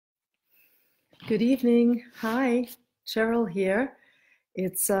Good evening. Hi, Cheryl here.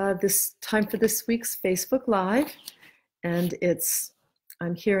 It's this time for this week's Facebook Live, and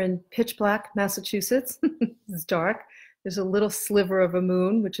I'm here in pitch black, Massachusetts. It's dark. There's a little sliver of a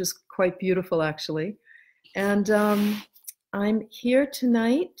moon, which is quite beautiful, actually. And I'm here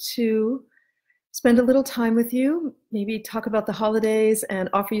tonight to spend a little time with you, maybe talk about the holidays and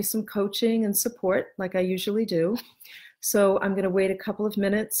offer you some coaching and support like I usually do. So I'm going to wait a couple of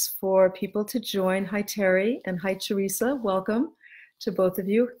minutes for people to join. Hi, Terry, and hi, Teresa. Welcome to both of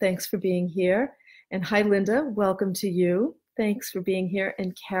you. Thanks for being here. And hi, Linda. Welcome to you. Thanks for being here.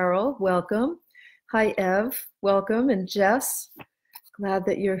 And Carol, welcome. Hi, Ev. Welcome. And Jess, glad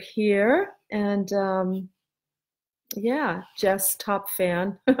that you're here. And yeah, Jess, top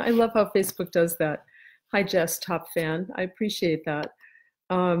fan. I love how Facebook does that. Hi, Jess, top fan. I appreciate that.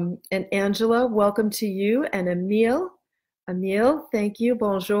 And Angela, welcome to you. And Emile, thank you.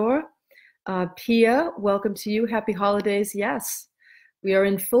 Bonjour. Pia, welcome to you. Happy holidays. Yes, we are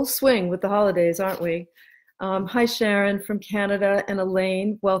in full swing with the holidays, aren't we? Hi, Sharon from Canada, and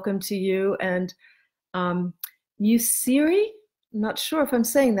Elaine, welcome to you. And Musiri, I'm not sure if I'm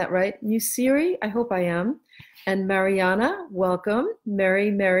saying that right. Musiri, I hope I am. And Mariana, welcome.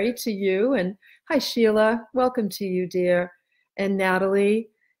 Mary to you. And hi, Sheila, welcome to you, dear. And Natalie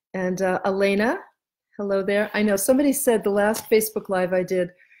and Elena. Hello there. I know somebody said the last Facebook Live I did,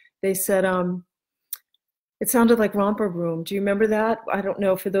 they said it sounded like Romper Room. Do you remember that? I don't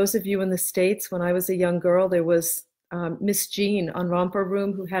know. For those of you in the States, when I was a young girl, there was Miss Jean on Romper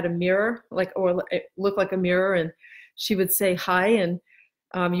Room who had a mirror, or it looked like a mirror, and she would say hi, and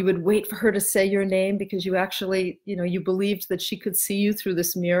you would wait for her to say your name because you actually, you believed that she could see you through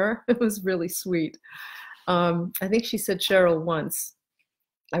this mirror. It was really sweet. I think she said Cheryl once.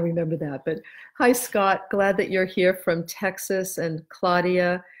 I remember that. But hi, Scott. Glad that you're here from Texas, and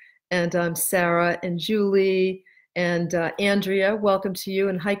Claudia, and Sarah, and Julie, and Andrea. Welcome to you.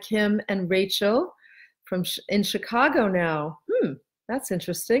 And hi, Kim and Rachel in Chicago now. That's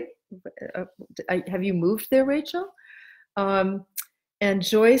interesting. Have you moved there, Rachel? And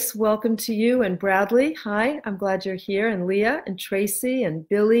Joyce, welcome to you. And Bradley, hi. I'm glad you're here. And Leah and Tracy and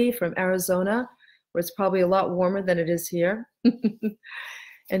Billy from Arizona, where it's probably a lot warmer than it is here.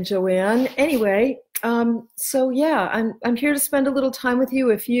 And Joanne. Anyway, so yeah, I'm here to spend a little time with you.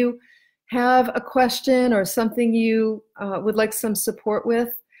 If you have a question or something you would like some support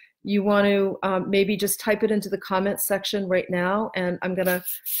with, you want to maybe just type it into the comments section right now, and I'm gonna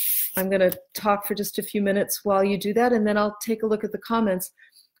talk for just a few minutes while you do that, and then I'll take a look at the comments.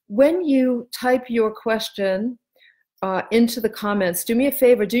 When you type your question into the comments, do me a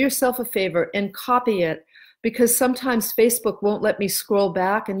favor, do yourself a favor, and copy it, because sometimes Facebook won't let me scroll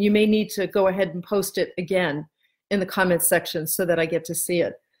back, and you may need to go ahead and post it again in the comments section so that I get to see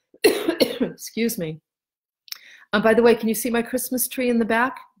it. Excuse me. By the way, can you see my Christmas tree in the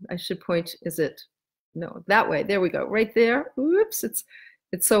back? I should point, no, that way, there we go, right there. Oops, it's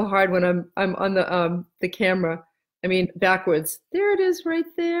so hard when I'm on the camera. I mean, backwards. There it is right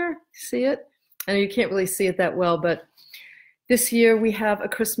there, see it? I know you can't really see it that well, but this year we have a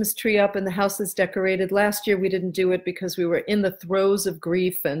Christmas tree up and the house is decorated. Last year we didn't do it because we were in the throes of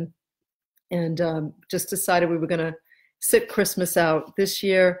grief and just decided we were going to sit Christmas out. This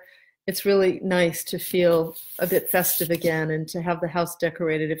year it's really nice to feel a bit festive again and to have the house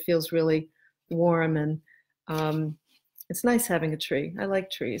decorated. It feels really warm, and it's nice having a tree. I like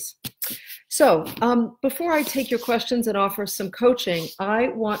trees. So before I take your questions and offer some coaching, I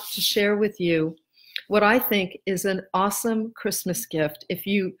want to share with you what I think is an awesome Christmas gift. If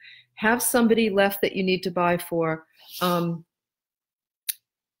you have somebody left that you need to buy for, I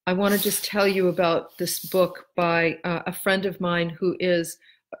want to just tell you about this book by a friend of mine who is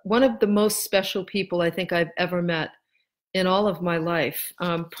one of the most special people I think I've ever met in all of my life,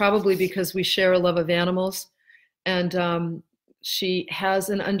 probably because we share a love of animals, and she has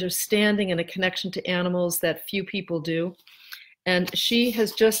an understanding and a connection to animals that few people do. And she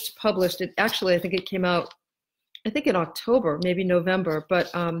has just published it. Actually, I think it came out, I think in October, maybe November,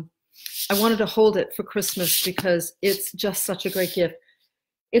 but I wanted to hold it for Christmas because it's just such a great gift.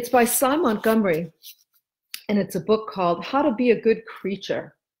 It's by Sy Montgomery, and it's a book called How to Be a Good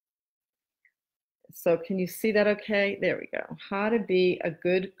Creature. So can you see that okay? There we go. How to Be a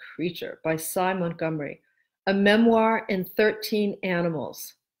Good Creature by Sy Montgomery, a memoir in 13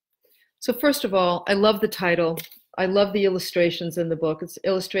 animals. So first of all, I love the title. I love the illustrations in the book. It's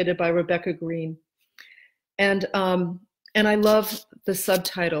illustrated by Rebecca Green. And I love the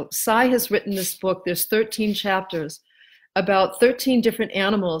subtitle. Sy has written this book. There's 13 chapters about 13 different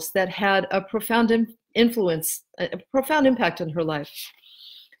animals that had a profound influence, a profound impact on her life.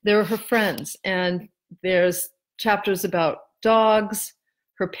 They're her friends, and there's chapters about dogs,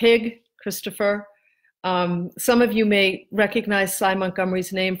 her pig, Christopher. Some of you may recognize Cy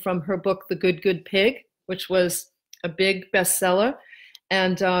Montgomery's name from her book, The Good, Good Pig, which was a big bestseller.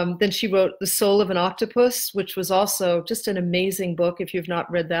 And then she wrote The Soul of an Octopus, which was also just an amazing book. If you've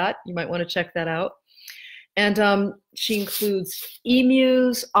not read that, you might want to check that out. And she includes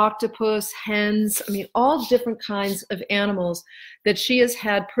emus, octopus, hens, I mean, all different kinds of animals that she has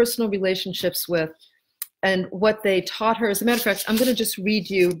had personal relationships with and what they taught her. As a matter of fact, I'm going to just read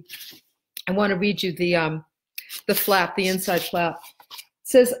you, I want to read you the flap, the inside flap. It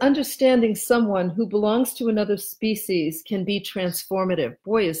says, understanding someone who belongs to another species can be transformative.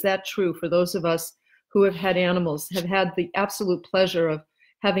 Boy, is that true for those of us who have had animals, have had the absolute pleasure of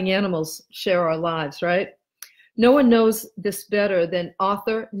having animals share our lives, right? No one knows this better than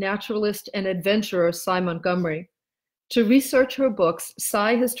author, naturalist, and adventurer Cy Montgomery. To research her books,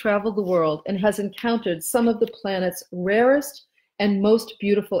 Cy has traveled the world and has encountered some of the planet's rarest and most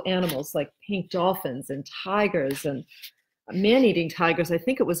beautiful animals, like pink dolphins and tigers and man-eating tigers. I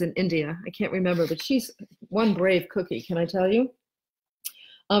think it was in India. I can't remember, but she's one brave cookie, can I tell you?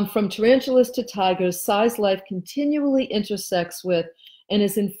 From tarantulas to tigers, Cy's life continually intersects with and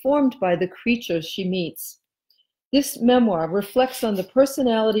is informed by the creatures she meets. This memoir reflects on the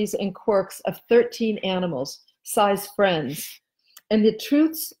personalities and quirks of 13 animals, Cy's friends, and the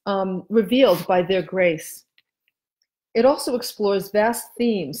truths revealed by their grace. It also explores vast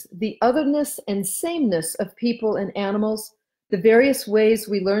themes, the otherness and sameness of people and animals, the various ways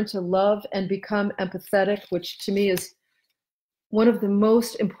we learn to love and become empathetic, which to me is one of the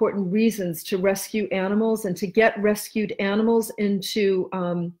most important reasons to rescue animals and to get rescued animals into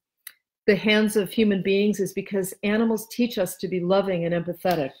the hands of human beings, is because animals teach us to be loving and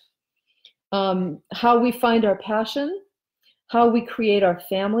empathetic. How we find our passion, how we create our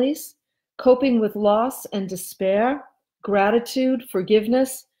families, coping with loss and despair, gratitude,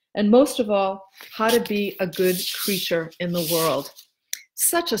 forgiveness, and most of all, how to be a good creature in the world.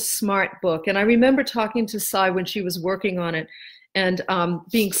 Such a smart book. And I remember talking to Cy when she was working on it and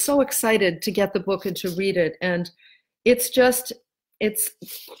being so excited to get the book and to read it. And it's just, it's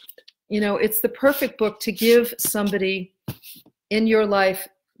the perfect book to give somebody in your life,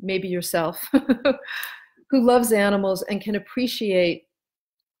 maybe yourself, who loves animals and can appreciate,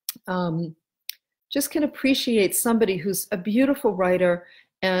 somebody who's a beautiful writer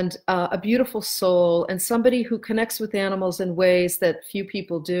and a beautiful soul, and somebody who connects with animals in ways that few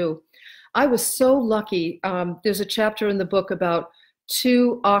people do. I was so lucky. There's a chapter in the book about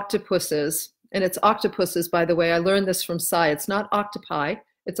 2 octopuses, and it's octopuses, by the way. I learned this from Cy. It's not octopi,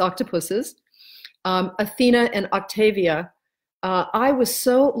 it's octopuses. Athena and Octavia. I was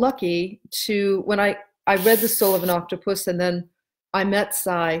so lucky when I read The Soul of an Octopus, and then I met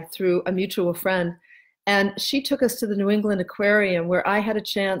Cy through a mutual friend. And she took us to the New England Aquarium, where I had a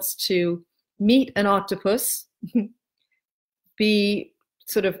chance to meet an octopus,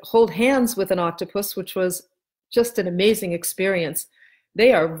 hold hands with an octopus, which was just an amazing experience.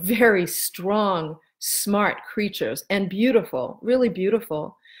 They are very strong, smart creatures and beautiful, really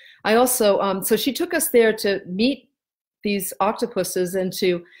beautiful. I also, so she took us there to meet these octopuses and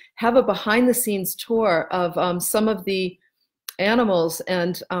to have a behind the scenes tour of some of the animals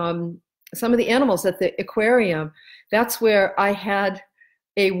and some of the animals at the aquarium. That's where I had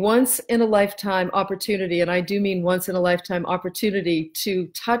a once in a lifetime opportunity, and I do mean once in a lifetime opportunity, to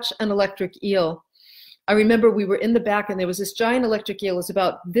touch an electric eel. I remember we were in the back and there was this giant electric eel. It was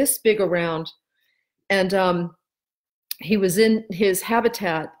about this big around, and he was in his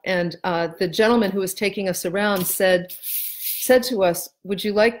habitat, and the gentleman who was taking us around said to us, "Would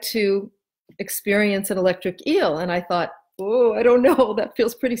you like to experience an electric eel?" And I thought, oh, I don't know, that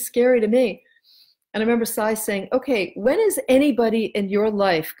feels pretty scary to me. And I remember Cy saying, okay, when is anybody in your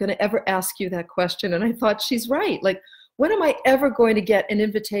life going to ever ask you that question? And I thought, she's right. Like, when am I ever going to get an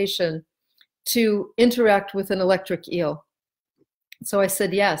invitation to interact with an electric eel? So I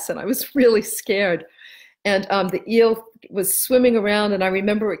said yes, and I was really scared. And the eel was swimming around, and I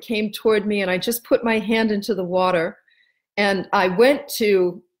remember it came toward me, and I just put my hand into the water, and I went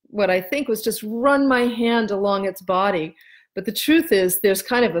to what I think was just run my hand along its body. But the truth is, there's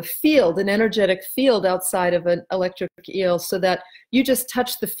kind of a field, an energetic field outside of an electric eel, so that you just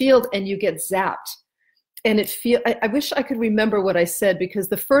touch the field and you get zapped. And I wish I could remember what I said, because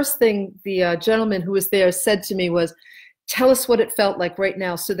the first thing the gentleman who was there said to me was, tell us what it felt like right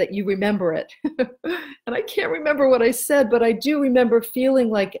now so that you remember it. And I can't remember what I said, but I do remember feeling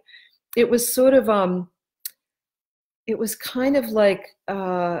like it was sort of, it was kind of like,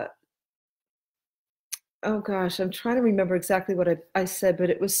 oh gosh, I'm trying to remember exactly what I said, but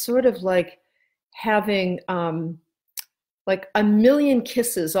it was sort of like having like a million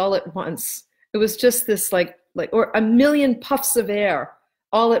kisses all at once. It was just this or a million puffs of air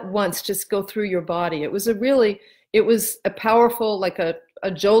all at once just go through your body. It was a powerful, like a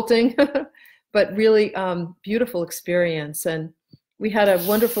jolting, but really beautiful experience. And we had a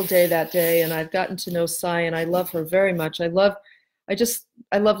wonderful day that day, and I've gotten to know Sai, and I love her very much. I love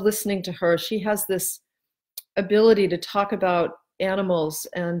listening to her. She has this ability to talk about animals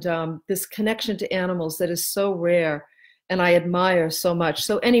and this connection to animals that is so rare and I admire so much.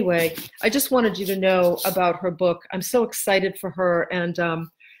 So anyway, I just wanted you to know about her book. I'm so excited for her, and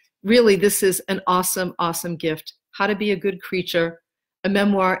really this is an awesome, awesome gift. How to Be a Good Creature, a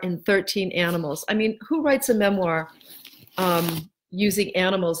memoir in 13 animals. I mean, who writes a memoir using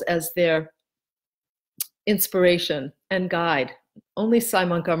animals as their inspiration and guide? Only Cy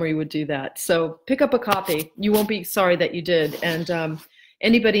Montgomery would do that. So pick up a copy. You won't be sorry that you did. And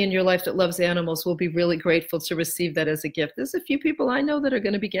anybody in your life that loves animals will be really grateful to receive that as a gift. There's a few people I know that are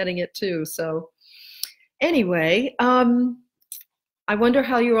going to be getting it too. So anyway, I wonder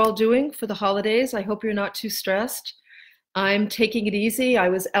how you're all doing for the holidays. I hope you're not too stressed. I'm taking it easy. I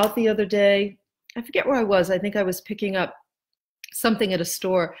was out the other day. I forget where I was. I think I was picking up something at a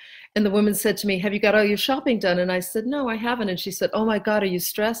store, and the woman said to me, "Have you got all your shopping done?" And I said, "No, I haven't." And she said, "Oh my God, are you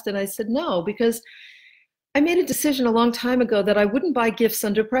stressed?" And I said, "No, because I made a decision a long time ago that I wouldn't buy gifts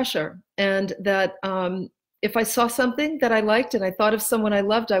under pressure, and that if I saw something that I liked and I thought of someone I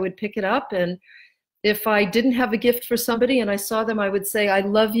loved, I would pick it up. And if I didn't have a gift for somebody and I saw them, I would say, 'I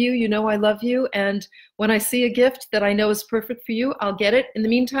love you, you know I love you.' And when I see a gift that I know is perfect for you, I'll get it. In the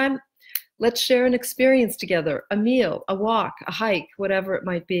meantime, let's share an experience together, a meal, a walk, a hike, whatever it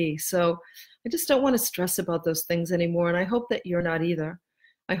might be." So I just don't want to stress about those things anymore. And I hope that you're not either.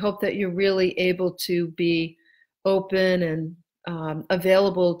 I hope that you're really able to be open and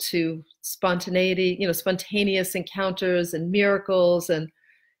available to spontaneity, spontaneous encounters and miracles and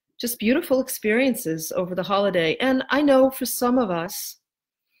just beautiful experiences over the holiday. And I know for some of us,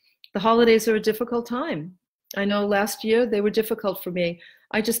 the holidays are a difficult time. I know last year they were difficult for me.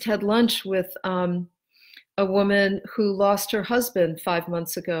 I just had lunch with a woman who lost her husband 5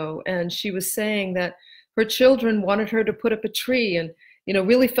 months ago, and she was saying that her children wanted her to put up a tree and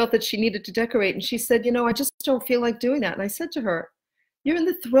really felt that she needed to decorate. And she said, "I just don't feel like doing that." And I said to her, "You're in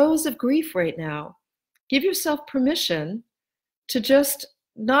the throes of grief right now. Give yourself permission to just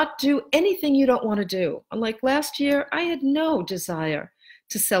not do anything you don't want to do." Unlike last year, I had no desire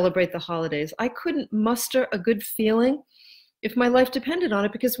to celebrate the holidays. I couldn't muster a good feeling if my life depended on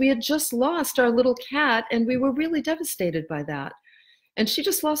it, because we had just lost our little cat and we were really devastated by that. And she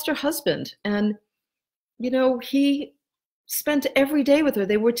just lost her husband. And, he spent every day with her.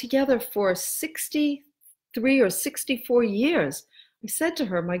 They were together for 63 or 64 years. I said to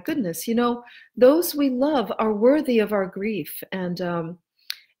her, "My goodness, those we love are worthy of our grief." And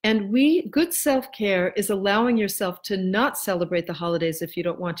good self-care is allowing yourself to not celebrate the holidays if you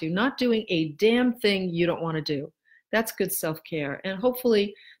don't want to, not doing a damn thing you don't want to do. That's good self-care. And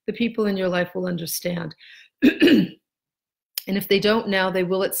hopefully the people in your life will understand. And if they don't now, they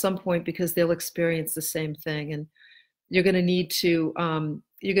will at some point, because they'll experience the same thing. And you're going to need to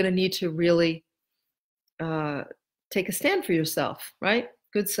really take a stand for yourself, right?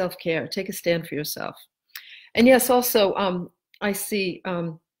 Good self-care. Take a stand for yourself. And yes, also, I see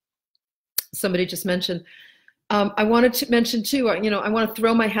somebody just mentioned, I wanted to mention too, I want to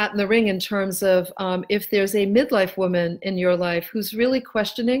throw my hat in the ring in terms of if there's a midlife woman in your life who's really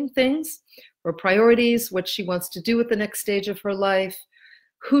questioning things, her priorities, what she wants to do with the next stage of her life,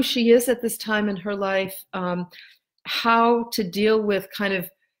 who she is at this time in her life, how to deal with kind of,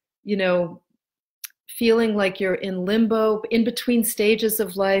 feeling like you're in limbo, in between stages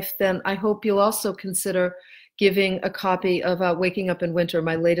of life, then I hope you'll also consider giving a copy of Waking Up in Winter,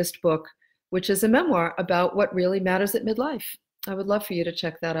 my latest book, which is a memoir about what really matters at midlife. I would love for you to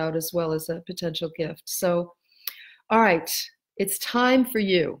check that out as well as a potential gift. So, all right, it's time for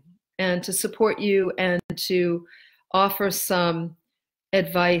you and to support you and to offer some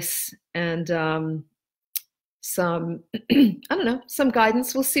advice and some, I don't know, some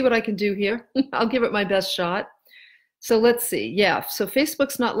guidance. We'll see what I can do here. I'll give it my best shot. So let's see. Yeah, so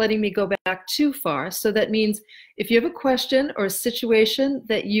Facebook's not letting me go back too far. So that means if you have a question or a situation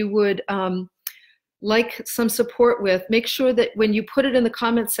that you would like some support with, make sure that when you put it in the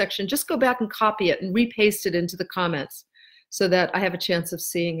comments section, just go back and copy it and repaste it into the comments so that I have a chance of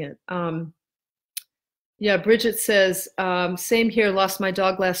seeing it. Yeah, Bridget says, same here, lost my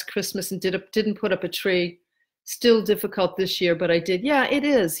dog last Christmas and didn't put up a tree. Still difficult this year, but I did. Yeah, it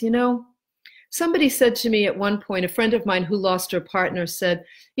is, Somebody said to me at one point, a friend of mine who lost her partner said,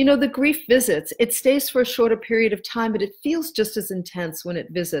 you know, the grief visits, it stays for a shorter period of time, but it feels just as intense when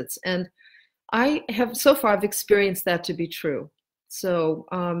it visits. And I have, so far, I've experienced that to be true. So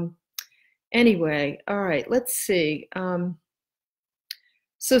anyway, all right, let's see.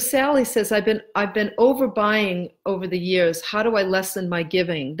 So Sally says, I've been overbuying over the years. How do I lessen my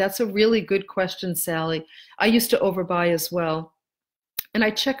giving? That's a really good question, Sally. I used to overbuy as well. And I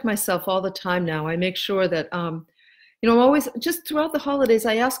check myself all the time now. I make sure that, you know, I'm always, just throughout the holidays,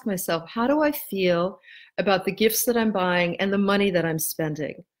 I ask myself, how do I feel about the gifts that I'm buying and the money that I'm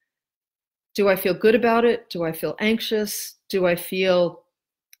spending? Do I feel good about it? Do I feel anxious? Do I feel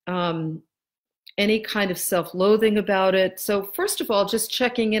any kind of self-loathing about it? So first of all, just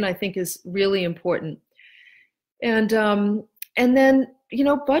checking in, I think, is really important. And then, you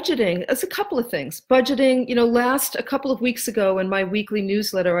know, budgeting. It's a couple of things. Budgeting, you know, a couple of weeks ago in my weekly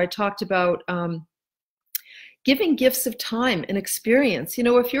newsletter, I talked about giving gifts of time and experience. You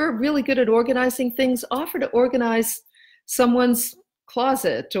know, if you're really good at organizing things, offer to organize someone's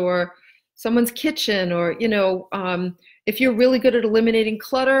closet or someone's kitchen, or, you know, if you're really good at eliminating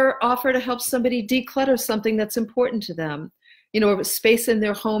clutter, offer to help somebody declutter something that's important to them. You know, a space in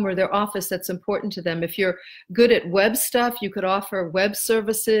their home or their office that's important to them. If you're good at web stuff, you could offer web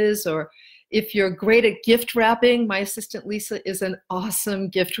services. Or if you're great at gift wrapping, my assistant Lisa is an awesome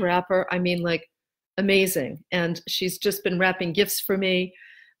gift wrapper. I mean, like, amazing. And she's just been wrapping gifts for me.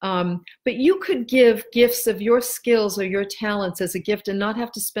 But you could give gifts of your skills or your talents as a gift and not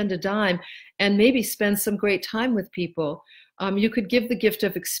have to spend a dime, and maybe spend some great time with people. You could give the gift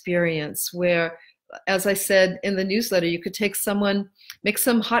of experience where, as I said in the newsletter, you could take someone, make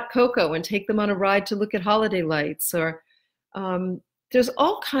some hot cocoa and take them on a ride to look at holiday lights. Or there's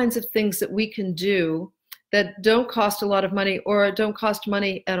all kinds of things that we can do that don't cost a lot of money or don't cost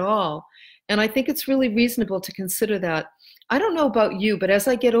money at all. And I think it's really reasonable to consider that. I don't know about you, but as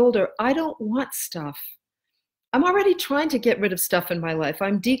I get older, I don't want stuff. I'm already trying to get rid of stuff in my life.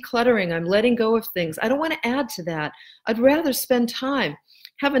 I'm decluttering. I'm letting go of things. I don't want to add to that. I'd rather spend time,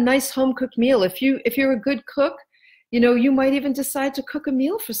 have a nice home-cooked meal. If you're a good cook, you know, you might even decide to cook a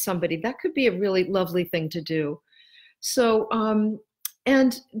meal for somebody. That could be a really lovely thing to do. So,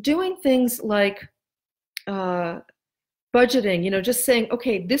 and doing things like budgeting, you know, just saying,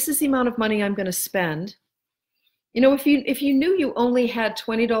 okay, this is the amount of money I'm going to spend. You know, if you knew you only had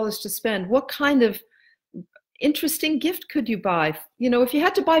 $20 to spend, what kind of interesting gift could you buy? You know, if you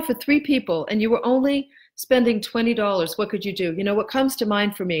had to buy for 3 people and you were only spending $20, what could you do? You know, what comes to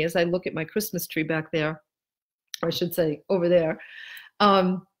mind for me as I look at my Christmas tree back there, or I should say over there.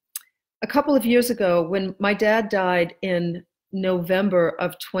 A couple of years ago, when my dad died in November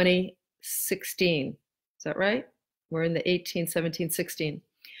of 2016, is that right? We're in the 18, 17, 16.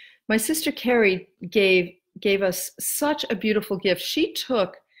 My sister Carrie gave us such a beautiful gift. She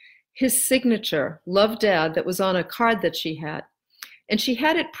took his signature, Love Dad, that was on a card that she had, and she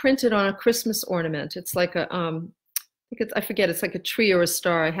had it printed on a Christmas ornament. It's like a, I forget, it's like a tree or a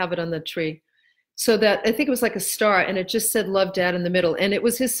star. I have it on the tree. So that, I think it was like a star, and it just said Love Dad in the middle. And it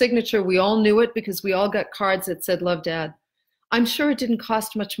was his signature. We all knew it because we all got cards that said Love Dad. I'm sure it didn't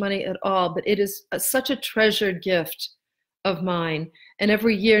cost much money at all, but it is such a treasured gift of mine. And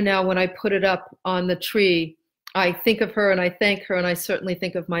every year now when I put it up on the tree, I think of her and I thank her, and I certainly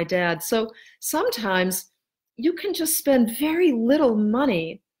think of my dad. So sometimes you can just spend very little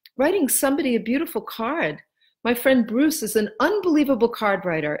money writing somebody a beautiful card. My friend Bruce is an unbelievable card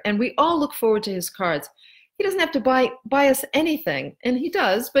writer, and we all look forward to his cards. He doesn't have to buy us anything, and he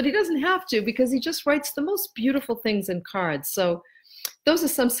does, but he doesn't have to, because he just writes the most beautiful things in cards. So those are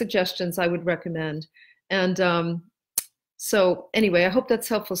some suggestions I would recommend. And so anyway, I hope that's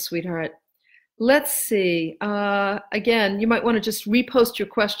helpful, sweetheart. Let's see. Again, you might want to just repost your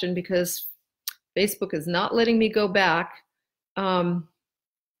question because Facebook is not letting me go back.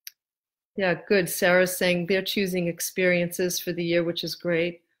 Yeah, good. Sarah's saying they're choosing experiences for the year, which is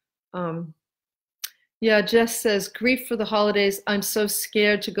great. Yeah, Jess says, grief for the holidays. I'm so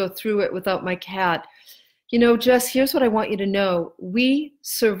scared to go through it without my cat. You know, Jess, here's what I want you to know. We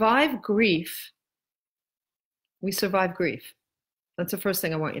survive grief. We survive grief. That's the first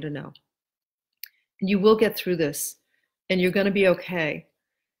thing I want you to know. And you will get through this, and you're going to be okay.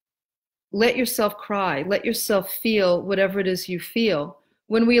 Let yourself cry. Let yourself feel whatever it is you feel.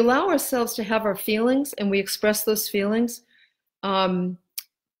 When we allow ourselves to have our feelings and we express those feelings,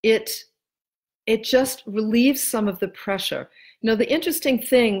 it just relieves some of the pressure. You know, the interesting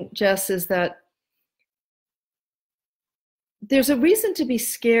thing, Jess, is that there's a reason to be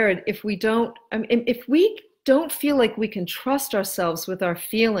scared if we don't, I mean, if we don't feel like we can trust ourselves with our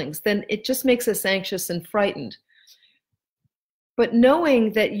feelings, then it just makes us anxious and frightened. But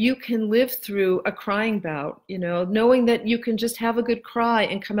knowing that you can live through a crying bout, knowing that you can just have a good cry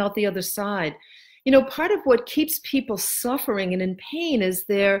and come out the other side. Part of what keeps people suffering and in pain is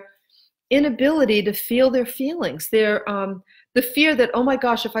their inability to feel their feelings. The fear that, oh my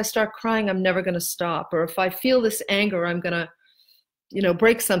gosh, if I start crying, I'm never going to stop. Or if I feel this anger, I'm going to,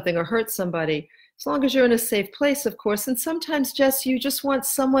 break something or hurt somebody. As long as you're in a safe place, of course. And sometimes, Jess, you just want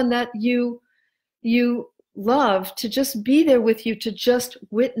someone that you love to just be there with you, to just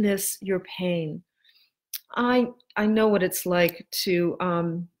witness your pain. I know what it's like to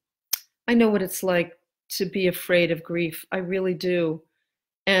be afraid of grief. I really do.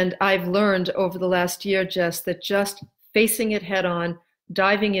 And I've learned over the last year, Jess, that just facing it head on,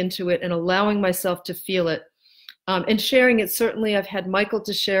 diving into it and allowing myself to feel it, and sharing it. Certainly I've had Michael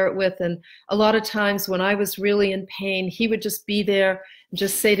to share it with, and a lot of times when I was really in pain, he would just be there and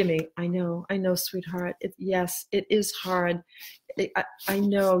just say to me, I know, sweetheart. Yes, it is hard. I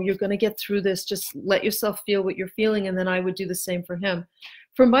know you're going to get through this. Just let yourself feel what you're feeling. And then I would do the same for him.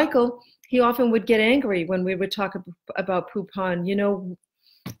 For Michael, he often would get angry when we would talk about Poopan.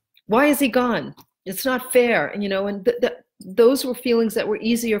 Why is he gone? It's not fair. And those were feelings that were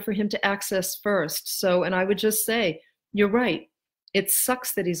easier for him to access first. So, and I would just say, you're right. It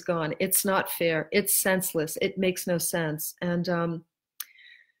sucks that he's gone. It's not fair. It's senseless. It makes no sense. And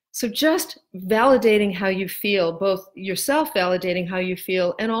so just validating how you feel, both yourself validating how you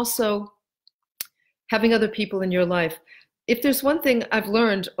feel and also having other people in your life. If there's one thing I've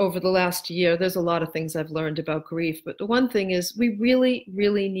learned over the last year, there's a lot of things I've learned about grief, but the one thing is we really,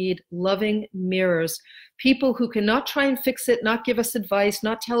 really need loving mirrors, people who can not try and fix it, not give us advice,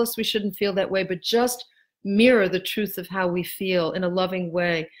 not tell us we shouldn't feel that way, but just mirror the truth of how we feel in a loving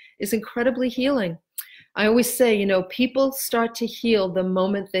way is incredibly healing. I always say, people start to heal the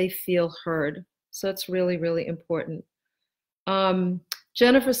moment they feel heard. So that's really, really important.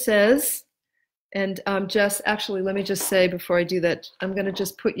 Jennifer says, and Jess, actually, let me just say before I do that, I'm going to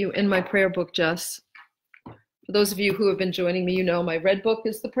just put you in my prayer book, Jess. For those of you who have been joining me, my red book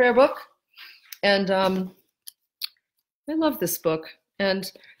is the prayer book. And I love this book.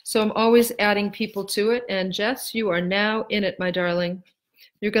 And so I'm always adding people to it. And Jess, you are now in it, my darling.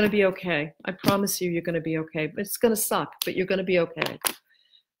 You're going to be okay. I promise you're going to be okay. It's going to suck, but you're going to be okay.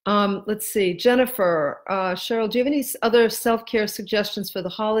 Let's see. Jennifer, Cheryl, do you have any other self-care suggestions for the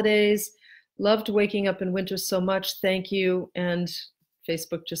holidays? Loved waking up in winter so much. Thank you. And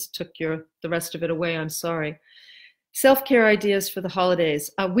Facebook just took the rest of it away. I'm sorry. Self-care ideas for the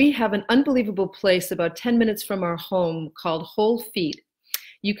holidays. We have an unbelievable place about 10 minutes from our home called Whole Feet.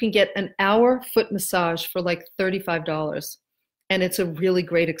 You can get an hour foot massage for like $35. And it's a really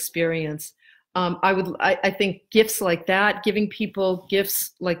great experience. I think gifts like that, giving people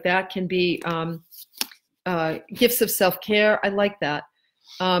gifts like that can be gifts of self-care. I like that.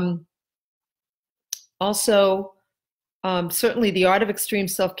 Also, certainly The Art of Extreme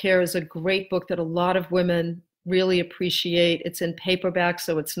Self-Care is a great book that a lot of women really appreciate. It's in paperback,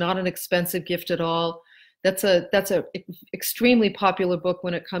 so it's not an expensive gift at all. That's a extremely popular book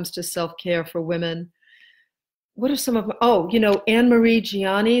when it comes to self-care for women. What are some of Anne-Marie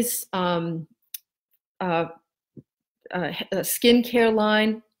Gianni's skincare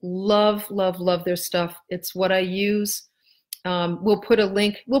line. Love their stuff. It's what I use. We'll put a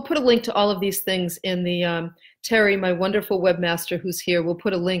link to all of these things in the Terry, my wonderful webmaster who's here, will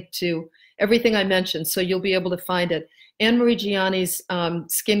put a link to everything I mentioned, so you'll be able to find it. Anne-Marie Gianni's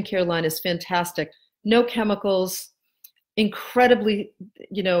skincare line is fantastic. No chemicals, incredibly,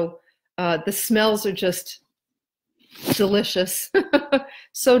 the smells are just delicious,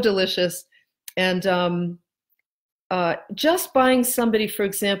 so delicious. And just buying somebody, for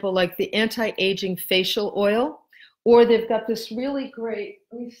example, like the anti-aging facial oil, or they've got this really great,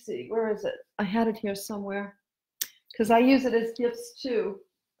 let me see, where is it? I had it here somewhere, because I use it as gifts too.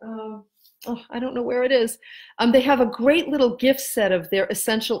 I don't know where it is. They have a great little gift set of their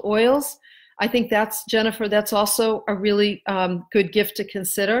essential oils. I think that's, Jennifer, that's also a really good gift to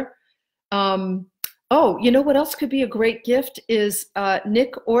consider. What else could be a great gift is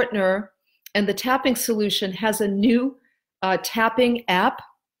Nick Ortner and the Tapping Solution has a new tapping app.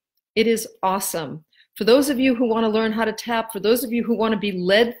 It is awesome. For those of you who want to learn how to tap, for those of you who want to be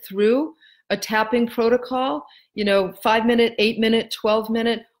led through a tapping protocol, 5-minute, 8-minute,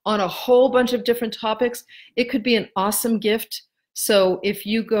 12-minute on a whole bunch of different topics, it could be an awesome gift. So if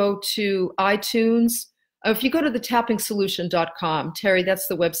you go to iTunes, if you go to thetappingsolution.com, Terry, that's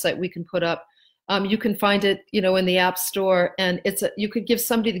the website we can put up. You can find it, in the App Store, and you could give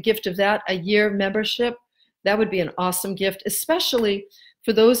somebody the gift of that, a year membership That would be an awesome gift, especially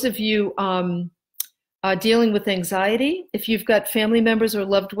for those of you dealing with anxiety. If you've got family members or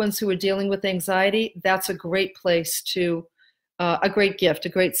loved ones who are dealing with anxiety, that's a great place to, a great gift, a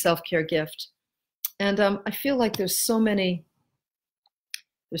great self-care gift. And I feel like there's so many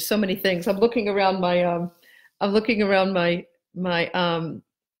things. I'm looking around my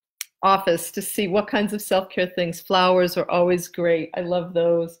office to see what kinds of self-care things. Flowers are always great. I love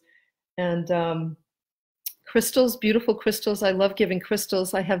those. And crystals, beautiful crystals. I love giving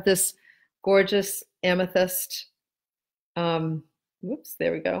crystals. I have this gorgeous amethyst. Whoops,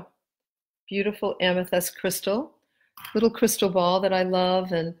 there we go. Beautiful amethyst crystal, little crystal ball that I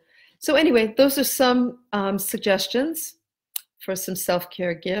love. And so anyway, those are some suggestions for some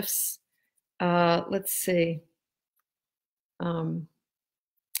self-care gifts. Let's see. All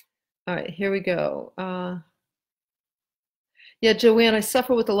right, here we go. Yeah, Joanne, I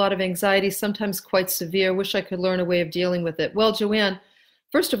suffer with a lot of anxiety, sometimes quite severe. Wish I could learn a way of dealing with it. Well, Joanne,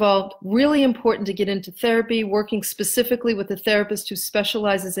 first of all, really important to get into therapy, working specifically with a therapist who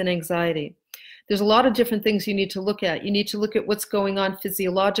specializes in anxiety. There's a lot of different things you need to look at. You need to look at what's going on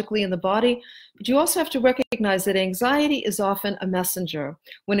physiologically in the body, but you also have to recognize that anxiety is often a messenger.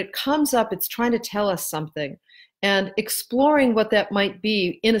 When it comes up, it's trying to tell us something. And exploring what that might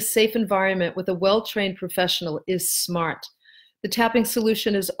be in a safe environment with a well-trained professional is smart. The tapping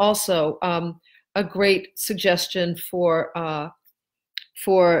solution is also a great suggestion for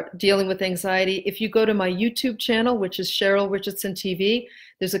dealing with anxiety. If you go to my YouTube channel, which is Cheryl Richardson TV,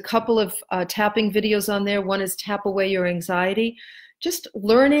 there's a couple of tapping videos on there. One is Tap Away Your Anxiety. Just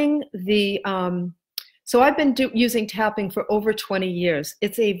learning the, so I've been using tapping for over 20 years.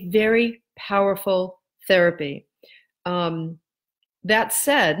 It's a very powerful therapy. That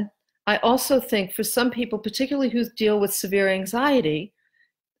said, I also think for some people, particularly who deal with severe anxiety,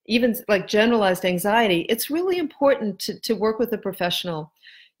 even like generalized anxiety, it's really important to work with a professional.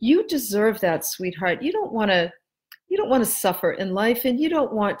 You deserve that, sweetheart. You don't want to suffer in life, and you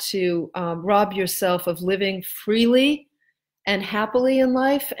don't want to rob yourself of living freely and happily in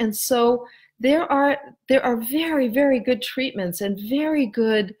life. And so there are very, very good treatments and very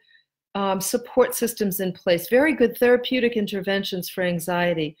good support systems in place, very good therapeutic interventions for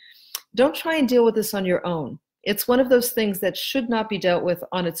anxiety. Don't try and deal with this on your own. It's one of those things that should not be dealt with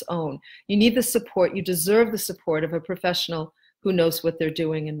on its own. You need the support. You deserve the support of a professional who knows what they're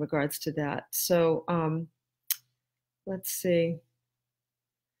doing in regards to that. So let's see.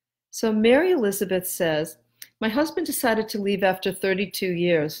 So Mary Elizabeth says, my husband decided to leave after 32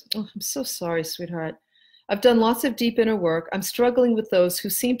 years. Oh, I'm so sorry, sweetheart. I've done lots of deep inner work. I'm struggling with those who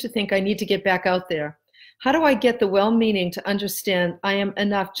seem to think I need to get back out there. How do I get the well-meaning to understand I am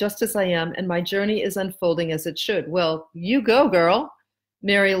enough just as I am and my journey is unfolding as it should? Well, you go, girl,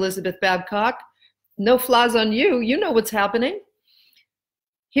 Mary Elizabeth Babcock. No flaws on you. You know what's happening.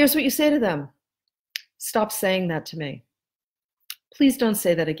 Here's what you say to them. Stop saying that to me. Please don't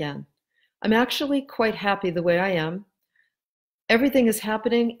say that again. I'm actually quite happy the way I am. Everything is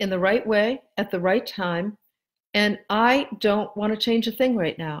happening in the right way at the right time, and I don't want to change a thing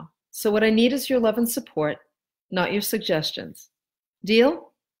right now. So what I need is your love and support, not your suggestions.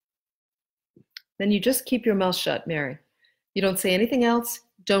 Deal? Then you just keep your mouth shut, Mary. You don't say anything else.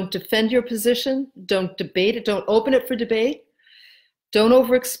 Don't defend your position. Don't debate it. Don't open it for debate. Don't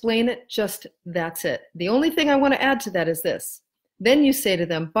over-explain it. Just that's it. The only thing I want to add to that is this. Then you say to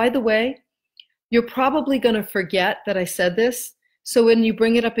them, by the way, you're probably going to forget that I said this. So when you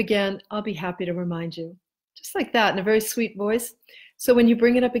bring it up again, I'll be happy to remind you. Just like that in a very sweet voice. So when you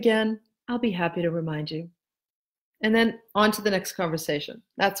bring it up again, I'll be happy to remind you. And then on to the next conversation.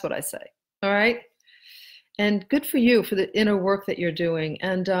 That's what I say. All right? And good for you for the inner work that you're doing.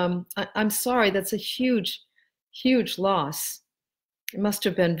 And I'm sorry, that's a huge, huge loss. It must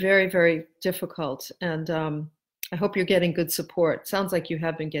have been very, very difficult. And I hope you're getting good support. Sounds like you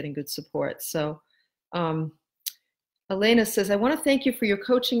have been getting good support. So Elena says, I want to thank you for your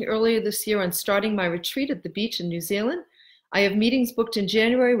coaching earlier this year on starting my retreat at the beach in New Zealand. I have meetings booked in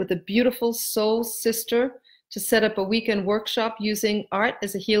January with a beautiful soul sister to set up a weekend workshop using art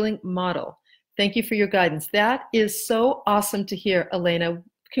as a healing model. Thank you for your guidance. That is so awesome to hear, Elena.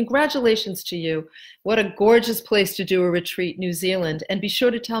 Congratulations to you. What a gorgeous place to do a retreat, New Zealand. And be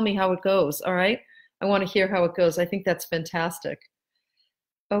sure to tell me how it goes, all right? I want to hear how it goes. I think that's fantastic.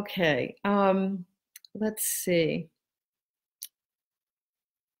 Okay, let's see.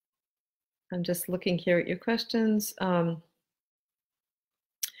 I'm just looking here at your questions.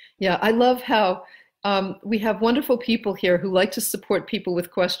 Yeah, I love how we have wonderful people here who like to support people with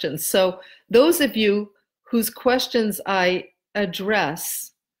questions. So those of you whose questions I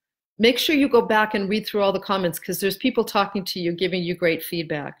address, make sure you go back and read through all the comments because there's people talking to you, giving you great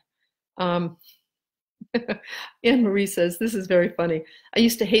feedback. Anne Marie says, this is very funny. I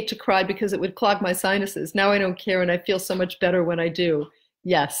used to hate to cry because it would clog my sinuses. Now I don't care and I feel so much better when I do.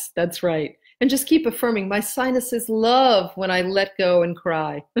 Yes, that's right. And just keep affirming, my sinuses love when I let go and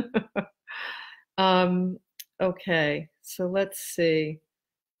cry. Okay, so let's see.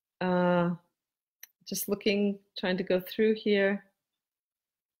 Just looking, trying to go through here.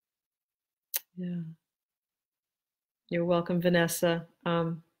 Yeah. You're welcome, Vanessa.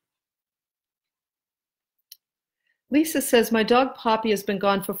 Lisa says, my dog Poppy has been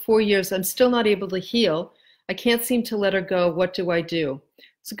gone for 4 years. I'm still not able to heal. I can't seem to let her go. What do I do?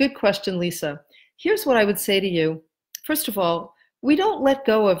 It's a good question, Lisa. Here's what I would say to you. First of all, we don't let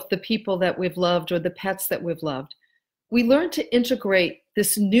go of the people that we've loved or the pets that we've loved. We learn to integrate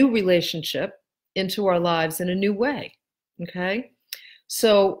this new relationship into our lives in a new way, okay?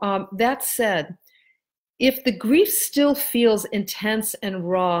 So that said, if the grief still feels intense and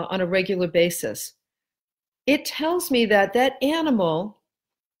raw on a regular basis, it tells me that that animal,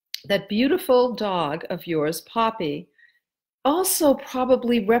 that beautiful dog of yours, Poppy, also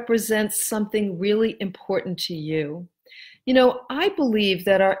probably represents something really important to you. You know, I believe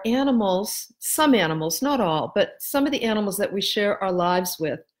that our animals, some animals, not all, but some of the animals that we share our lives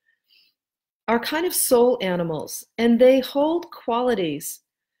with are kind of soul animals, and they hold qualities.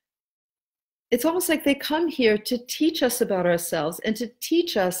 It's almost like they come here to teach us about ourselves and to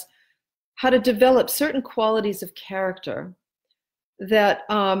teach us how to develop certain qualities of character that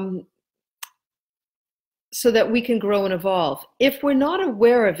so that we can grow and evolve. If we're not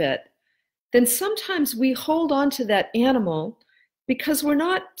aware of it, then sometimes we hold on to that animal because we're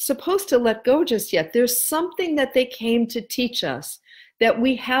not supposed to let go just yet. There's something that they came to teach us that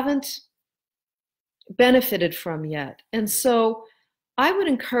we haven't benefited from yet. And so I would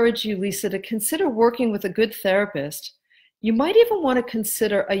encourage you, Lisa, to consider working with a good therapist. You might even want to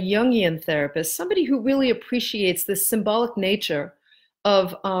consider a Jungian therapist, somebody who really appreciates the symbolic nature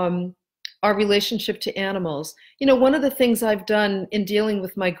of our relationship to animals. You know, one of the things I've done in dealing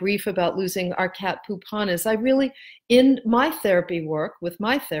with my grief about losing our cat Poupon is I really, in my therapy work with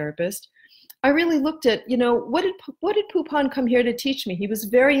my therapist, I really looked at, you know, what did Poupon come here to teach me? He was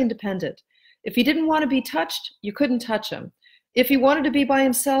very independent. If he didn't want to be touched, you couldn't touch him. If he wanted to be by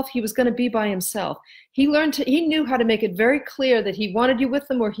himself, he was going to be by himself. He knew how to make it very clear that he wanted you with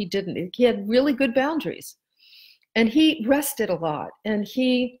him or he didn't. He had really good boundaries. And he rested a lot. And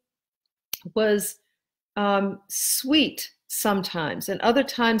he was sweet sometimes. And other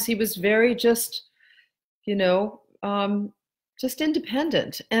times he was very just, you know, just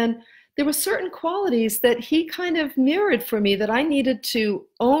independent. And there were certain qualities that he kind of mirrored for me that I needed to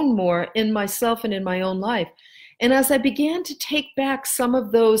own more in myself and in my own life. And as I began to take back some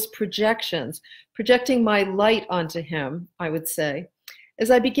of those projections, projecting my light onto him, I would say,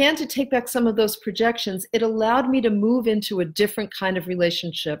 as I began to take back some of those projections, it allowed me to move into a different kind of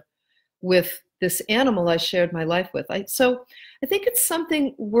relationship with this animal I shared my life with. So I think it's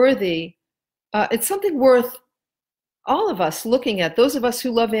something worthy, it's something worth all of us looking at, those of us who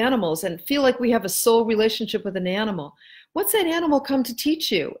love animals and feel like we have a soul relationship with an animal. What's that animal come to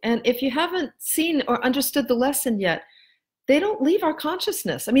teach you? And if you haven't seen or understood the lesson yet, they don't leave our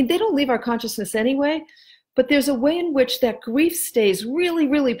consciousness. I mean, they don't leave our consciousness anyway, but there's a way in which that grief stays really,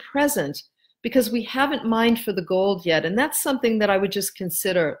 really present because we haven't mined for the gold yet. And that's something that I would just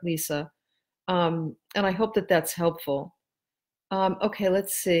consider, Lisa. And I hope that that's helpful. Okay,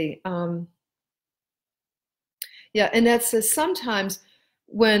 let's see. Yeah, and that says sometimes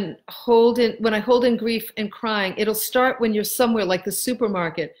when I hold in grief and crying, it'll start when you're somewhere like the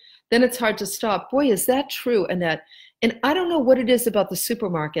supermarket. Then it's hard to stop. Boy, is that true, Annette? And I don't know what it is about the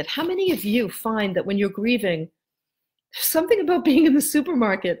supermarket. How many of you find that when you're grieving, there's something about being in the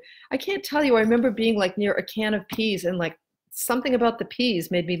supermarket? I can't tell you. I remember being like near a can of peas and like something about the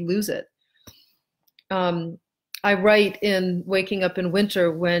peas made me lose it. I write in Waking Up in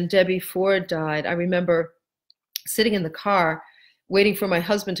Winter when Debbie Ford died. I remember sitting in the car waiting for my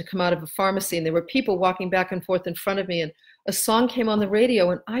husband to come out of a pharmacy, and there were people walking back and forth in front of me, and a song came on the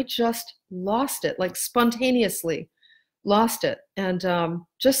radio and I just lost it, like spontaneously lost it, and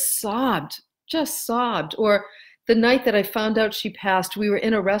just sobbed. Or the night that I found out she passed, we were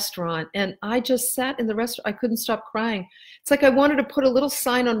in a restaurant and I just sat in the restaurant. I couldn't stop crying. It's like I wanted to put a little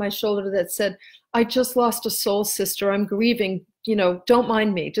sign on my shoulder that said, I just lost a soul sister. I'm grieving, you know, don't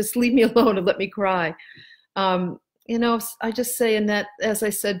mind me. Just leave me alone and let me cry. You know, I just say, Annette, as I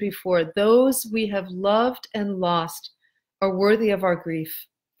said before, those we have loved and lost are worthy of our grief.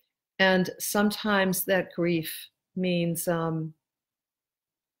 And sometimes that grief means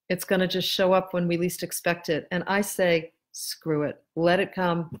It's going to just show up when we least expect it. And I say, screw it. Let it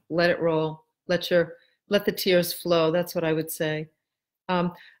come. Let it roll. Let the tears flow. That's what I would say.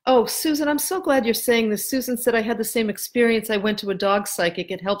 Oh, Susan, I'm so glad you're saying this. Susan said, I had the same experience. I went to a dog psychic.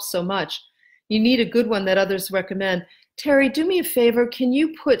 It helps so much. You need a good one that others recommend. Terry, do me a favor. Can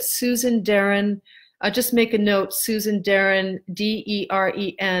you put Susan Deren, just make a note, Susan Deren,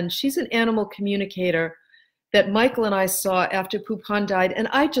 Deren. She's an animal communicator that Michael and I saw after Pupan died. And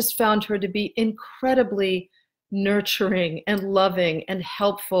I just found her to be incredibly nurturing and loving and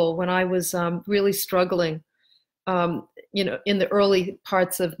helpful when I was really struggling, in the early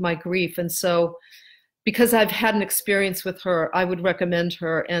parts of my grief. And so because I've had an experience with her, I would recommend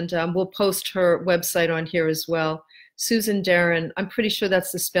her. And we'll post her website on here as well. Susan Deren, I'm pretty sure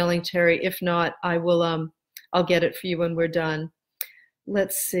that's the spelling, Terry. If not, I will, I'll get it for you when we're done.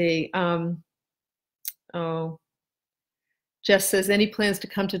 Let's see. Oh, Jess says, any plans to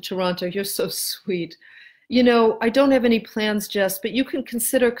come to Toronto? You're so sweet. I don't have any plans, Jess, but you can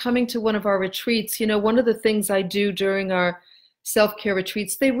consider coming to one of our retreats. One of the things I do during our self-care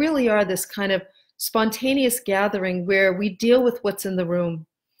retreats, they really are this kind of spontaneous gathering where we deal with what's in the room.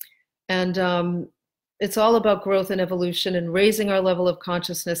 And it's all about growth and evolution and raising our level of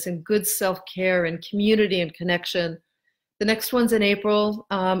consciousness and good self-care and community and connection. The next one's in April.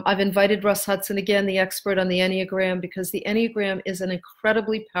 I've invited Russ Hudson, again, the expert on the Enneagram, because the Enneagram is an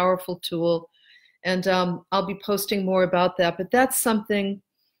incredibly powerful tool. And I'll be posting more about that. But that's something,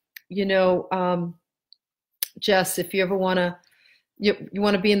 Jess, if you ever want to, you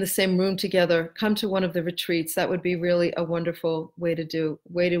want to be in the same room together, come to one of the retreats. That would be really a wonderful way to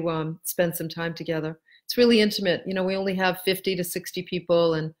spend some time together. It's really intimate. We only have 50 to 60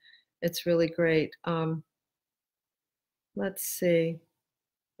 people, and it's really great. Let's see.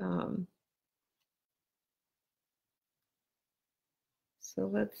 So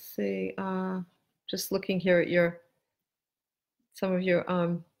let's see. Just looking here at some of your.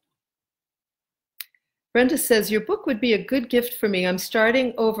 Brenda says, your book would be a good gift for me. I'm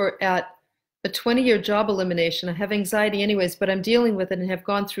starting over at a 20-year job elimination. I have anxiety anyways, but I'm dealing with it and have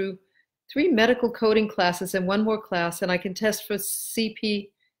gone through 3 medical coding classes and 1 more class, and I can test for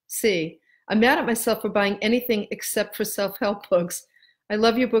CPC. I'm mad at myself for buying anything except for self-help books. I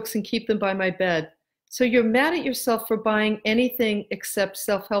love your books and keep them by my bed. So you're mad at yourself for buying anything except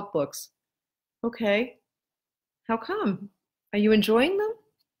self-help books. Okay. How come? Are you enjoying them?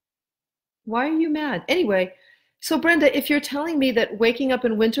 Why are you mad? Anyway, so Brenda, if you're telling me that Waking Up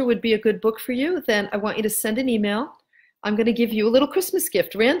in Winter would be a good book for you, then I want you to send an email. I'm going to give you a little Christmas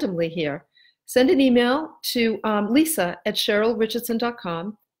gift randomly here. Send an email to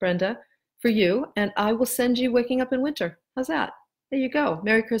lisa@cherylrichardson.com, Brenda, for you, and I will send you Waking Up in Winter. How's that? There you go.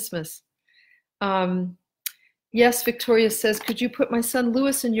 Merry Christmas. Yes, Victoria says, could you put my son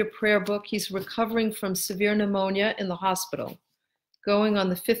Lewis in your prayer book? He's recovering from severe pneumonia in the hospital, going on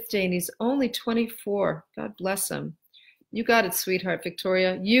the 5th day, and he's only 24. God bless him. You got it, sweetheart,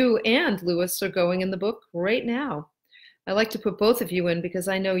 Victoria. You and Lewis are going in the book right now. I like to put both of you in because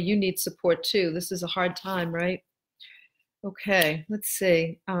I know you need support too. This is a hard time, right? Okay, let's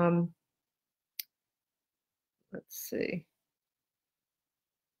see. Let's see.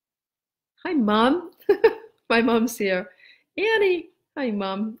 Hi, Mom. My mom's here. Annie. Hi,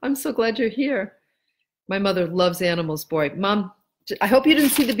 Mom. I'm so glad you're here. My mother loves animals, boy. Mom, I hope you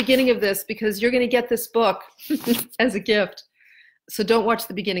didn't see the beginning of this because you're going to get this book as a gift. So don't watch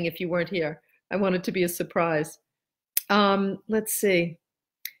the beginning if you weren't here. I want it to be a surprise. Let's see.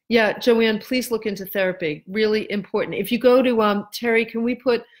 Yeah, Joanne, please look into therapy. Really important. If you go to, Terry, can we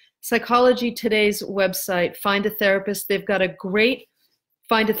put Psychology Today's website, Find a Therapist? They've got a great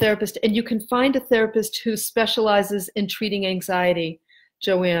Find a Therapist, and you can find a therapist who specializes in treating anxiety,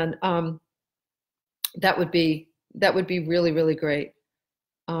 Joanne. That would be really, really great.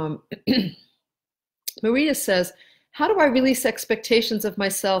 Maria says, how do I release expectations of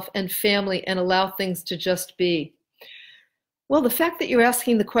myself and family and allow things to just be? Well, the fact that you're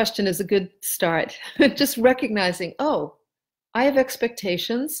asking the question is a good start. Just recognizing, oh, I have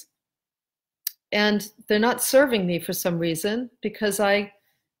expectations and they're not serving me for some reason because I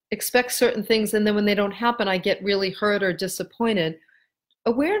expect certain things, and then when they don't happen, I get really hurt or disappointed.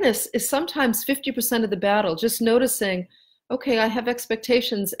 Awareness is sometimes 50% of the battle. Just noticing, okay, I have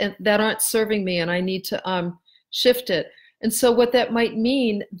expectations and that aren't serving me, and I need to shift it. And so what that might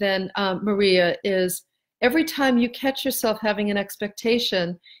mean then, Maria, is every time you catch yourself having an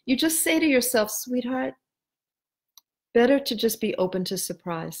expectation, you just say to yourself, sweetheart, better to just be open to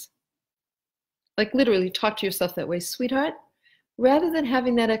surprise. Like literally talk to yourself that way, sweetheart, rather than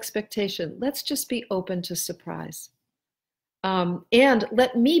having that expectation, let's just be open to surprise. And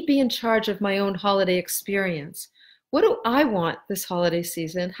let me be in charge of my own holiday experience. What do I want this holiday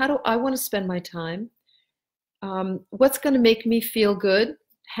season? How do I want to spend my time? What's going to make me feel good,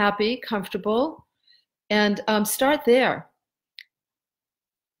 happy, comfortable? And start there.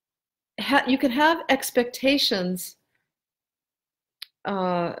 You can have expectations.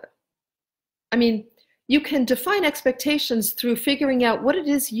 I mean, you can define expectations through figuring out what it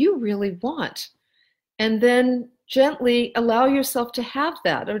is you really want, and then gently allow yourself to have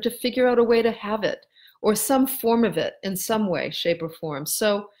that, or to figure out a way to have it, or some form of it in some way, shape, or form.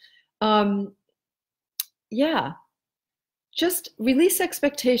 So, yeah, just release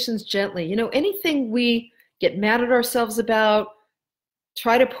expectations gently. You know, anything we get mad at ourselves about,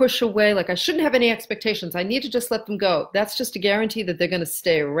 try to push away, like I shouldn't have any expectations, I need to just let them go. That's just a guarantee that they're going to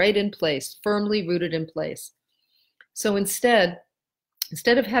stay right in place, firmly rooted in place. So instead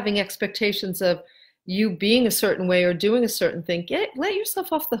of having expectations of you being a certain way or doing a certain thing, let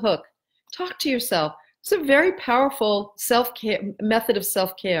yourself off the hook. Talk to yourself. It's a very powerful self-care method of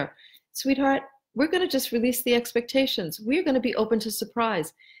self-care. Sweetheart, we're going to just release the expectations. We're going to be open to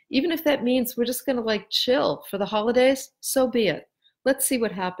surprise. Even if that means we're just going to like chill for the holidays, so be it. Let's see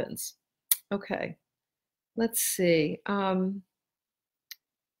what happens. Okay, let's see. Oh.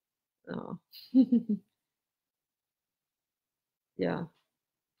 Yeah,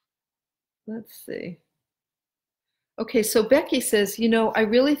 let's see. Okay, so Becky says, you know, I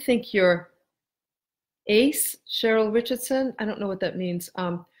really think you're ace, Cheryl Richardson. I don't know what that means.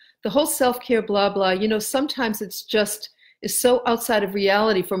 The whole self-care blah, blah, you know, sometimes it's just is so outside of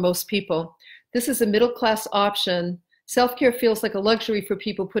reality for most people. This is a middle-class option. Self-care feels like a luxury for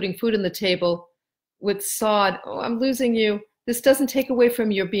people putting food on the table with sod. Oh, I'm losing you. This doesn't take away from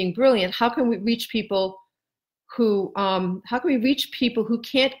your being brilliant. How can we reach people who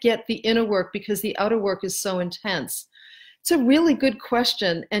can't get the inner work because the outer work is so intense? It's a really good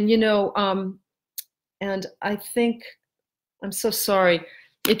question. And, you know, and I think, I'm so sorry.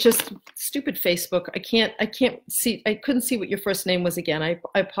 It just, stupid Facebook. I can't see, I couldn't see what your first name was again. I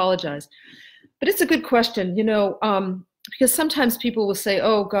apologize. But it's a good question, you know, because sometimes people will say,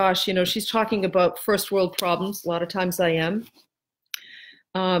 oh gosh, you know, she's talking about first world problems. A lot of times I am.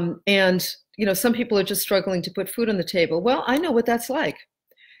 And, you know, some people are just struggling to put food on the table. Well, I know what that's like.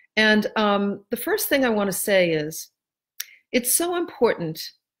 And the first thing I want to say is, it's so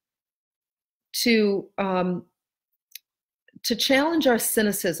important to challenge our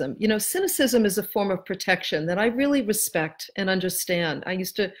cynicism. You know, cynicism is a form of protection that I really respect and understand.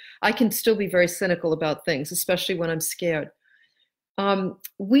 I can still be very cynical about things, especially when I'm scared.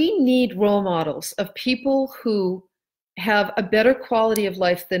 We need role models of people who have a better quality of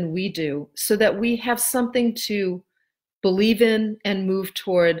life than we do, so that we have something to believe in and move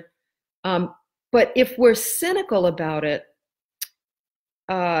toward. But if we're cynical about it,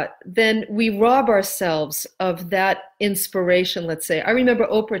 then we rob ourselves of that inspiration, let's say. I remember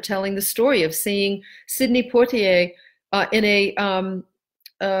Oprah telling the story of seeing Sidney Poitier in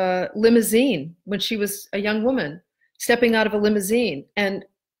a limousine when she was a young woman, stepping out of a limousine. And,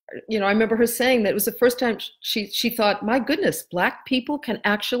 you know, I remember her saying that it was the first time she thought, my goodness, Black people can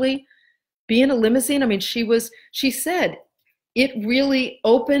actually be in a limousine. I mean, she said it really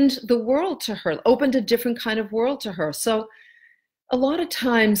opened the world to her, opened a different kind of world to her. So a lot of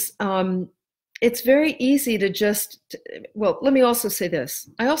times, it's very easy to just, well, let me also say this.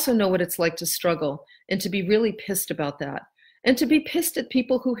 I also know what it's like to struggle and to be really pissed about that, and to be pissed at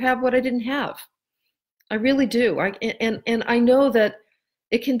people who have what I didn't have. I really do. And I know that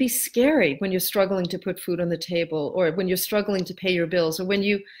it can be scary when you're struggling to put food on the table, or when you're struggling to pay your bills, or when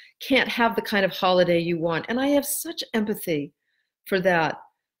you can't have the kind of holiday you want. And I have such empathy for that.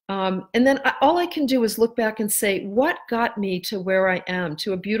 And then all I can do is look back and say, what got me to where I am,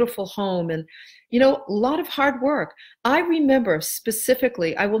 to a beautiful home, and, you know, a lot of hard work. I remember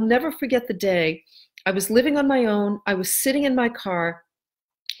specifically, I will never forget the day I was living on my own. I was sitting in my car.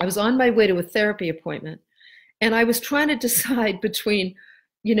 I was on my way to a therapy appointment, and I was trying to decide between,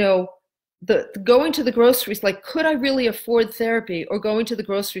 you know, the going to the groceries, like, could I really afford therapy, or going to the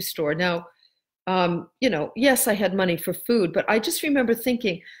grocery store? Now, you know, yes, I had money for food, but I just remember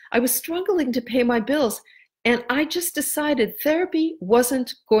thinking I was struggling to pay my bills, and I just decided therapy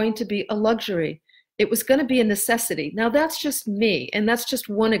wasn't going to be a luxury. It was going to be a necessity. Now, that's just me, and that's just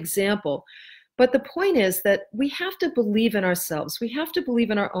one example. But the point is that we have to believe in ourselves. We have to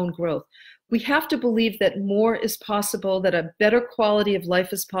believe in our own growth. We have to believe that more is possible, that a better quality of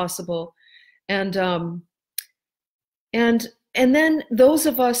life is possible. And then those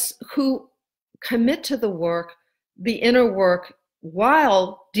of us who commit to the work, the inner work,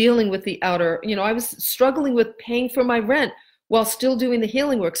 while dealing with the outer. You know, I was struggling with paying for my rent while still doing the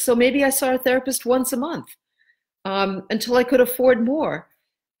healing work. So maybe I saw a therapist once a month until I could afford more,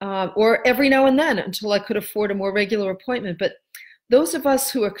 or every now and then until I could afford a more regular appointment. But those of us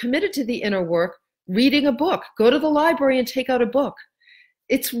who are committed to the inner work, reading a book, go to the library and take out a book.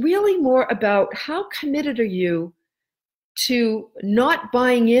 It's really more about how committed are you to not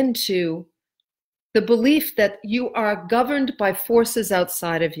buying into the belief that you are governed by forces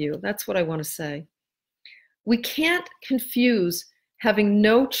outside of you. That's what I want to say. We can't confuse having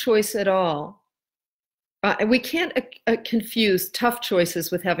no choice at all. We can't confuse tough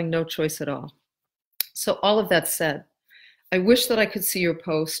choices with having no choice at all. So all of that said, I wish that I could see your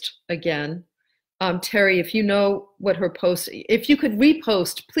post again. Terry, if you know what her post, if you could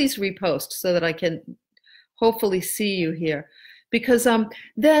repost, please repost so that I can hopefully see you here. Because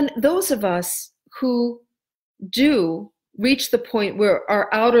then those of us who do reach the point where our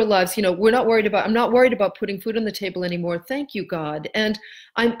outer lives, I'm not worried about putting food on the table anymore. Thank you, God. And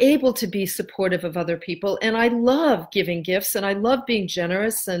I'm able to be supportive of other people. And I love giving gifts and I love being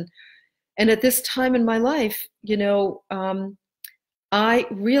generous. And at this time in my life, I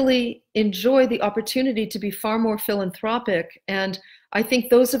really enjoy the opportunity to be far more philanthropic. And I think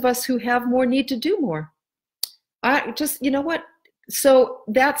those of us who have more need to do more. So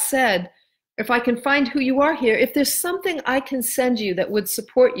that said, if I can find who you are here, if there's something I can send you that would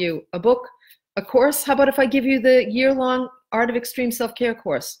support you, a book, a course, how about if I give you the year-long Art of Extreme Self-Care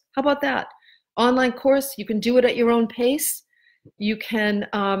course? How about that? Online course, you can do it at your own pace. You can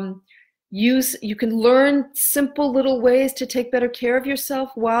you can learn simple little ways to take better care of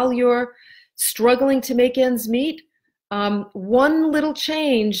yourself while you're struggling to make ends meet. One little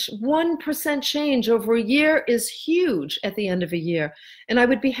change, 1% change over a year is huge at the end of a year. And I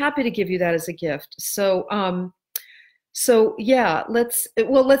would be happy to give you that as a gift. So yeah, let's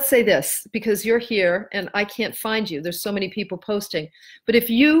say this, because you're here and I can't find you. There's so many people posting. But if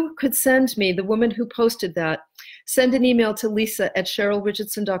you could send me, the woman who posted that, send an email to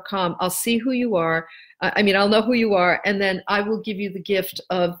lisa@cherylrichardson.com. I'll see who you are. I'll know who you are, and then I will give you the gift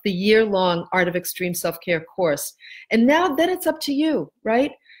of the year-long Art of Extreme Self-Care course. And then it's up to you,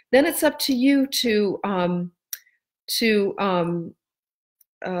 right? Then it's up to you to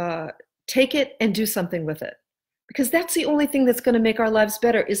take it and do something with it. Because that's the only thing that's going to make our lives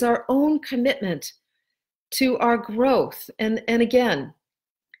better, is our own commitment to our growth. And again,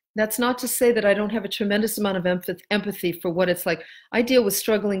 that's not to say that I don't have a tremendous amount of empathy for what it's like. I deal with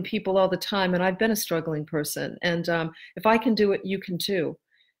struggling people all the time, and I've been a struggling person. And if I can do it, you can too.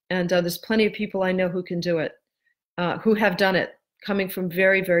 And there's plenty of people I know who can do it, who have done it, coming from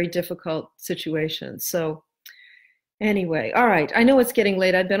very, very difficult situations. So anyway, all right. I know it's getting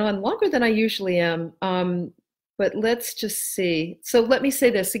late. I've been on longer than I usually am. But let's just see. So let me say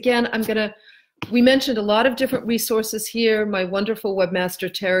this again. We mentioned a lot of different resources here. My wonderful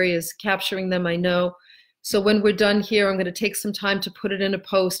webmaster, Terry, is capturing them, I know. So when we're done here, I'm going to take some time to put it in a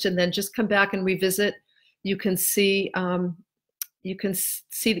post and then just come back and revisit. You can see,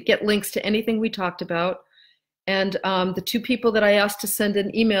 get links to anything we talked about. And the two people that I asked to send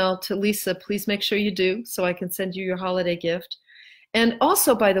an email to Lisa, please make sure you do so I can send you your holiday gift. And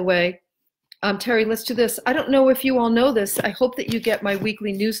also, by the way, Terry, let's do this. I don't know if you all know this. I hope that you get my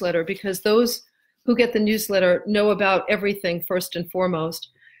weekly newsletter, because those who get the newsletter know about everything first and foremost.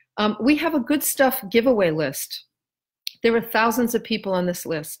 We have a good stuff giveaway list. There are thousands of people on this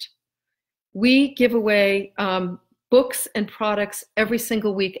list. We give away books and products every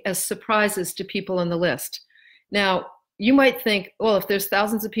single week as surprises to people on the list. Now, you might think, well, if there's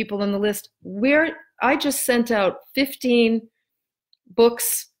thousands of people on the list, I just sent out 15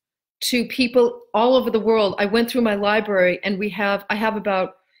 books to people all over the world. I went through my library and I have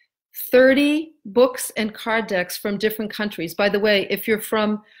about 30 books and card decks from different countries. By the way, if you're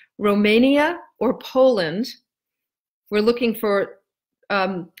from Romania or Poland, we're looking for,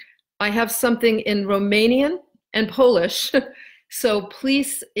 I have something in Romanian and Polish. So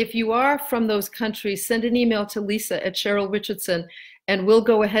please, if you are from those countries, send an email to Lisa@CherylRichardson and we'll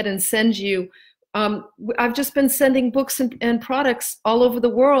go ahead and send you. I've just been sending books and products all over the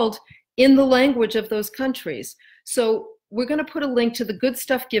world in the language of those countries. So we're going to put a link to the Good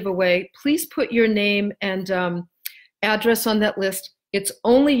Stuff giveaway. Please put your name and address on that list. It's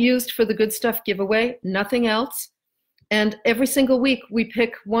only used for the Good Stuff giveaway, nothing else. And every single week we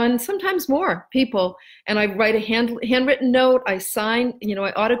pick one, sometimes more people, and I write a handwritten note. I sign,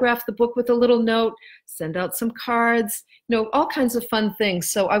 I autograph the book with a little note, send out some cards, all kinds of fun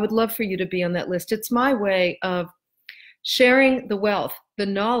things. So I would love for you to be on that list. It's my way of sharing the wealth, the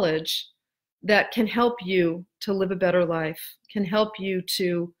knowledge that can help you to live a better life, can help you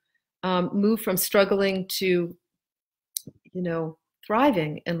to move from struggling to you know,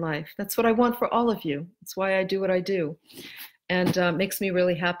 thriving in life. That's what I want for all of you. That's why I do what I do, and makes me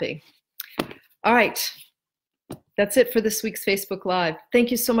really happy. All right. That's it for this week's Facebook Live.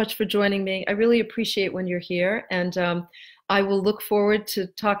 Thank you so much for joining me. I really appreciate when you're here, and I will look forward to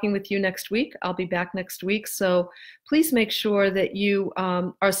talking with you next week. I'll be back next week, so please make sure that you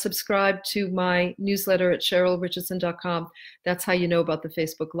are subscribed to my newsletter at CherylRichardson.com. That's how you know about the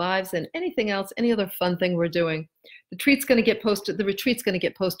Facebook Lives and anything else, any other fun thing we're doing. The retreat's going to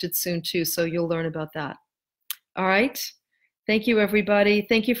get posted soon too, so you'll learn about that. All right. Thank you, everybody.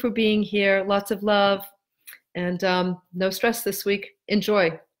 Thank you for being here. Lots of love. And no stress this week.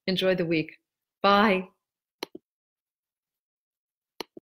 Enjoy the week. Bye.